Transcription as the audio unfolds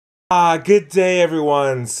Good day,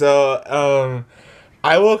 everyone. I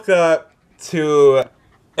woke up to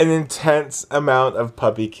an intense amount of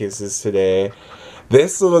puppy kisses today.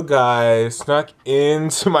 This little guy snuck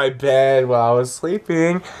into my bed while I was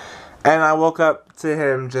sleeping, and I woke up to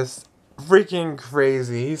him just freaking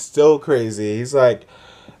crazy. He's still crazy. He's like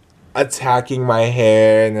attacking my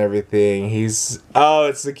hair and everything. It's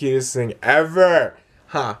the cutest thing ever.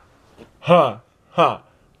 Huh. Huh. Huh.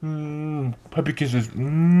 Puppy kisses.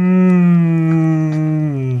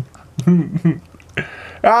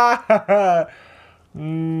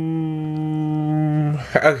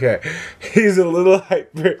 Okay, he's a little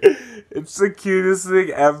hyper. It's the cutest thing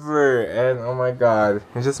ever, and oh my god,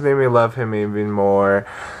 it just made me love him even more.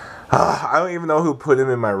 I don't even know who put him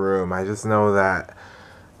in my room. I just know that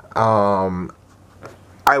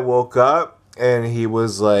I woke up and he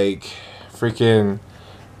was like freaking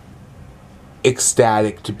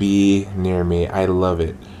ecstatic to be near me. I love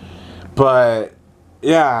it. But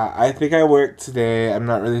yeah, I think I work today. I'm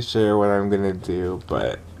not really sure what I'm gonna do,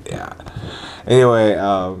 but yeah. Anyway,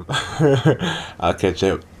 I'll catch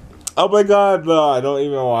up. Oh my god, no, I don't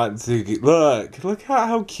even want to. Look at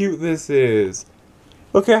how cute this is.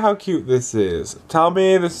 Look at how cute this is. Tell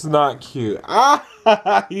me this is not cute.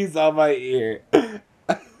 Ah, he's on my ear.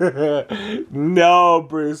 No,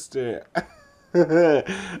 Brewster.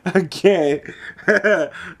 Okay.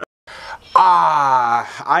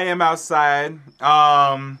 I am outside.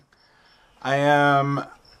 I am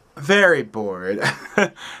very bored.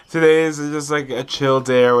 Today is just like a chill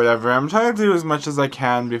day or whatever. I'm trying to do as much as I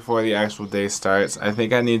can before the actual day starts. I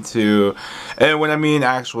think I need to, and when I mean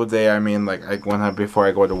actual day, I mean like before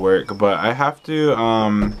I go to work. But I have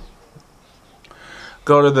to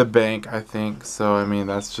go to the bank, I think. So I mean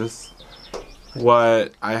that's just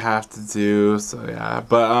what I have to do. So yeah,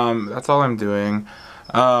 but that's all I'm doing.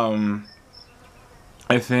 I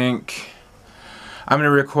think I'm gonna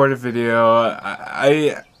record a video.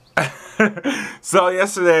 So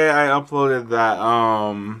yesterday I uploaded that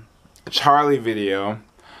Charlie video,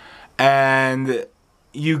 and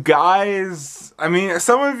you guys, I mean,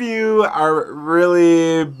 some of you are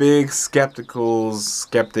really big skeptics.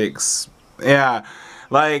 Yeah.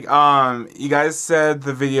 Like, you guys said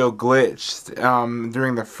the video glitched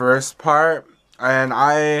during the first part, and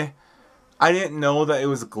I didn't know that it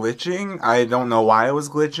was glitching. I don't know why it was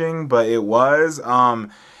glitching, but it was.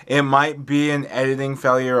 It might be an editing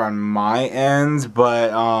failure on my end,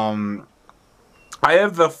 but I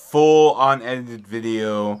have the full unedited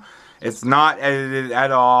video. It's not edited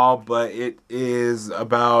at all, but it is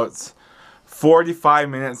about 45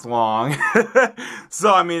 minutes long.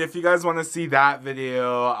 So I mean, if you guys want to see that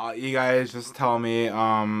video, you guys just tell me,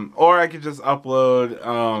 or I could just upload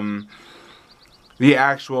the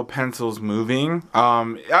actual pencils moving.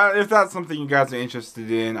 If that's something you guys are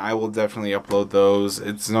interested in, I will definitely upload those.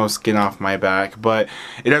 It's no skin off my back, but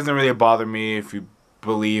it doesn't really bother me if you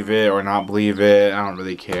believe it or not believe it. I don't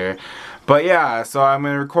really care. But yeah, so I'm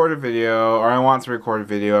gonna record a video, or I want to record a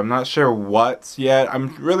video. I'm not sure what yet.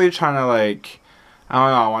 I'm really trying to, like, I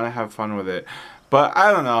don't know, I want to have fun with it. But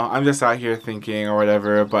I don't know, I'm just out here thinking or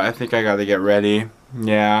whatever, but I think I gotta get ready.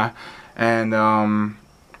 Yeah, and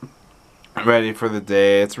ready for the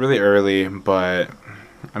day. It's really early, but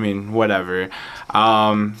I mean, whatever.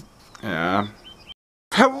 Yeah.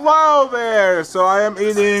 Hello there! So I am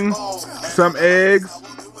eating some eggs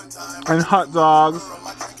and hot dogs,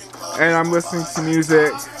 and I'm listening to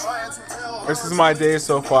music. This is my day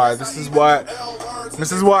so far. This is what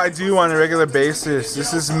I do on a regular basis.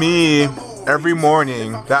 This is me every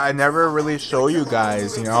morning that I never really show you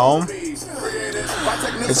guys, you know?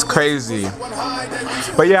 It's crazy.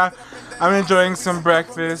 But yeah, I'm enjoying some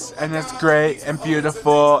breakfast, and it's great and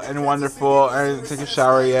beautiful and wonderful. I didn't take a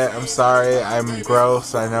shower yet. I'm sorry. I'm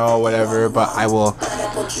gross. I know, whatever. But I will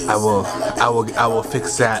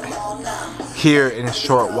fix that here in a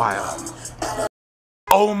short while.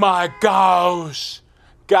 Oh my gosh,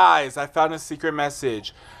 guys! I found a secret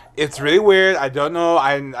message. It's really weird. I don't know.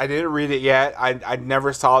 I didn't read it yet. I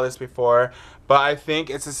never saw this before. But I think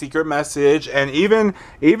it's a secret message, and even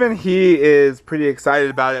he is pretty excited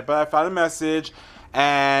about it. But I found a message,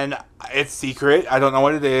 and it's secret. I don't know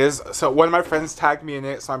what it is. So one of my friends tagged me in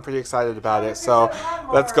it, so I'm pretty excited about it. So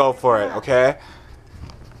let's go for it, okay?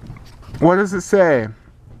 What does it say?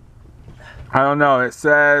 I don't know. It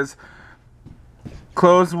says,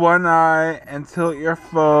 close one eye and tilt your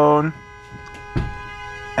phone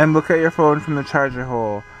and look at your phone from the charger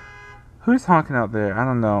hole. Who's honking out there? I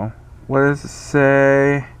don't know. What does it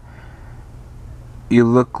say? You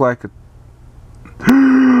look like a...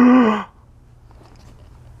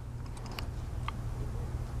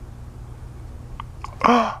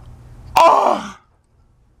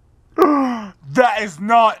 That is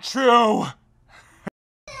not true!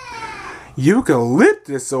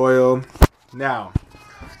 Eucalyptus oil. Now,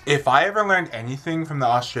 if I ever learned anything from the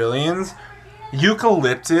Australians,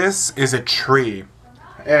 eucalyptus is a tree.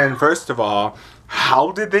 And first of all,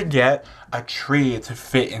 how did they get a tree to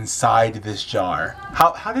fit inside this jar?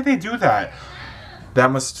 How did they do that?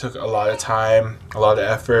 That must have took a lot of time, a lot of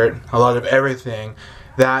effort, a lot of everything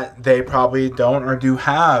that they probably don't or do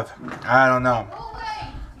have. I don't know.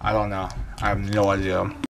 I don't know. I have no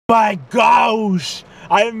idea. My gosh!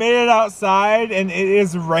 I have made it outside and it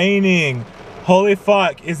is raining. Holy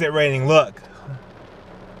fuck, is it raining? Look.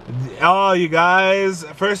 Oh, you guys,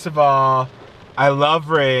 first of all, I love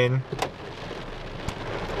rain.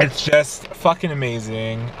 It's just fucking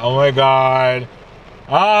amazing. Oh my god.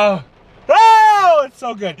 Oh, it's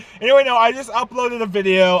so good. Anyway, no, I just uploaded a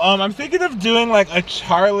video. I'm thinking of doing like a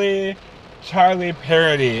Charlie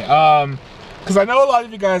parody. Because I know a lot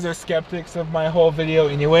of you guys are skeptics of my whole video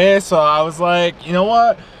anyway, so I was like, you know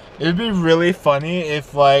what? It'd be really funny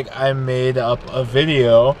if like I made up a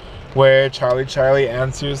video where Charlie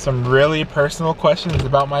answers some really personal questions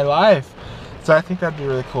about my life. So I think that'd be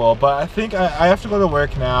really cool. But I think I have to go to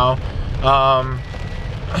work now.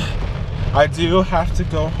 I do have to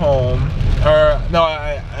go home. Or no,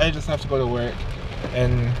 I just have to go to work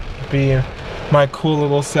and be my cool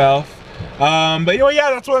little self. But anyway,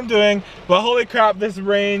 yeah, that's what I'm doing. But holy crap, this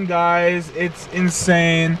rain, guys, it's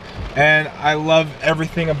insane. And I love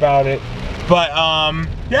everything about it. But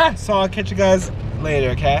yeah, so I'll catch you guys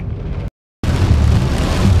later, okay?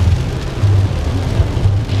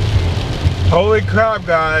 Holy crap,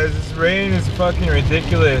 guys, this rain is fucking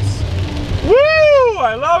ridiculous. Woo!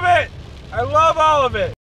 I love it! I love all of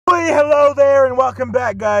it. Hey, hello there and welcome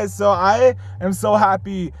back, guys. So I am so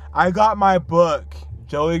happy I got my book,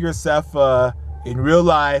 Joey Graceffa, in real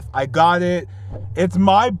life. I got it. It's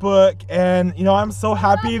my book, and you know, I'm so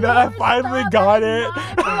happy that I finally got it.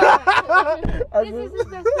 This is his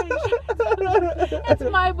best friend.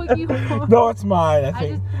 It's my book, you whore. No, it's mine, I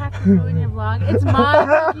think. I just have to ruin your vlog. It's my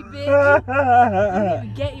book, you bitch. You didn't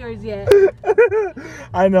even get yours yet.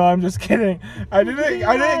 I know, I'm just kidding. I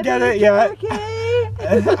didn't get it yet. Okay.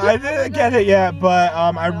 I didn't get it yet, but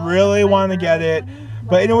I really want to get it.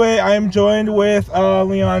 But anyway, I am joined with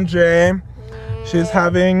Leandre. She's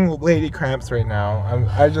having lady cramps right now.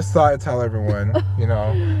 I just thought I'd tell everyone, you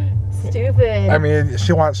know. Stupid. I mean,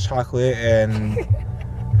 she wants chocolate, and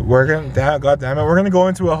we're gonna, God damn it, we're gonna go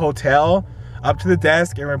into a hotel, up to the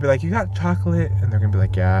desk, and we're gonna be like, you got chocolate? And they're gonna be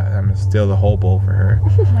like, yeah, and I'm gonna steal the whole bowl for her.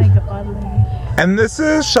 Oh my god, lady. And this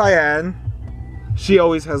is Cheyenne. She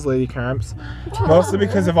always has lady cramps, mostly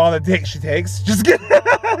because of all the dick she takes. Just kidding.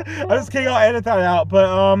 I'm just kidding, I'll edit that out,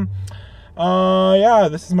 but yeah,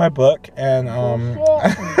 this is my book, and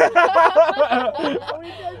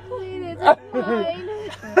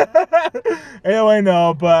anyway,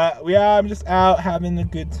 no, but yeah, I'm just out having a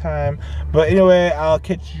good time. But anyway, I'll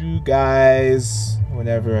catch you guys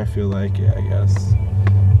whenever I feel like it, I guess.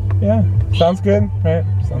 Yeah, sounds good, right?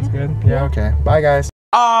 Sounds good. Yeah, okay. Bye, guys.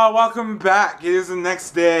 Welcome back. It is the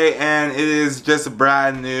next day and it is just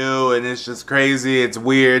brand new and it's just crazy. It's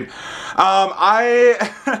weird.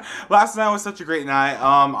 Last night was such a great night.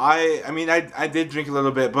 I mean, I did drink a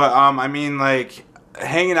little bit, but I mean, like,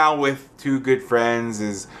 hanging out with two good friends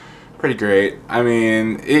is pretty great. I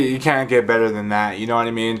mean, you can't get better than that, you know what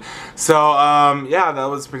I mean? So, yeah, that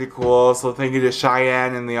was pretty cool. So thank you to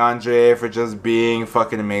Cheyenne and Leandre for just being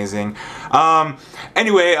fucking amazing.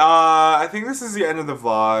 Anyway, I think this is the end of the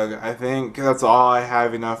vlog. I think that's all I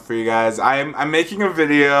have enough for you guys. I'm making a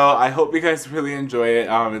video. I hope you guys really enjoy it.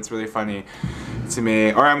 It's really funny to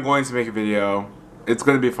me. Or I'm going to make a video. It's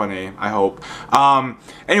gonna be funny, I hope.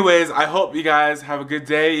 Anyways, I hope you guys have a good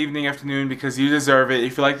day, evening, afternoon, because you deserve it.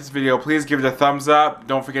 If you like this video, please give it a thumbs up.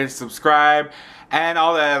 Don't forget to subscribe and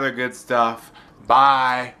all that other good stuff.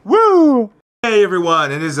 Bye. Woo! Hey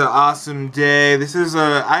everyone, it is an awesome day. This is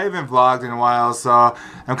I haven't vlogged in a while, so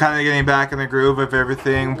I'm kind of getting back in the groove of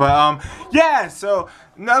everything. But yeah, so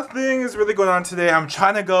nothing is really going on today. I'm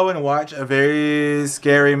trying to go and watch a very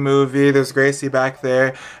scary movie. There's Gracie back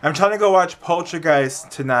there. I'm trying to go watch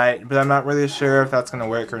Poltergeist tonight, but I'm not really sure if that's gonna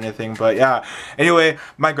work or anything. But yeah, anyway,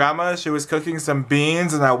 my grandma, she was cooking some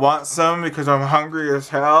beans and I want some because I'm hungry as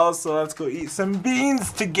hell. So let's go eat some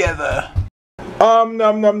beans together. Nom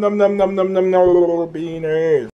nom nom nom nom nom nom nom beaners.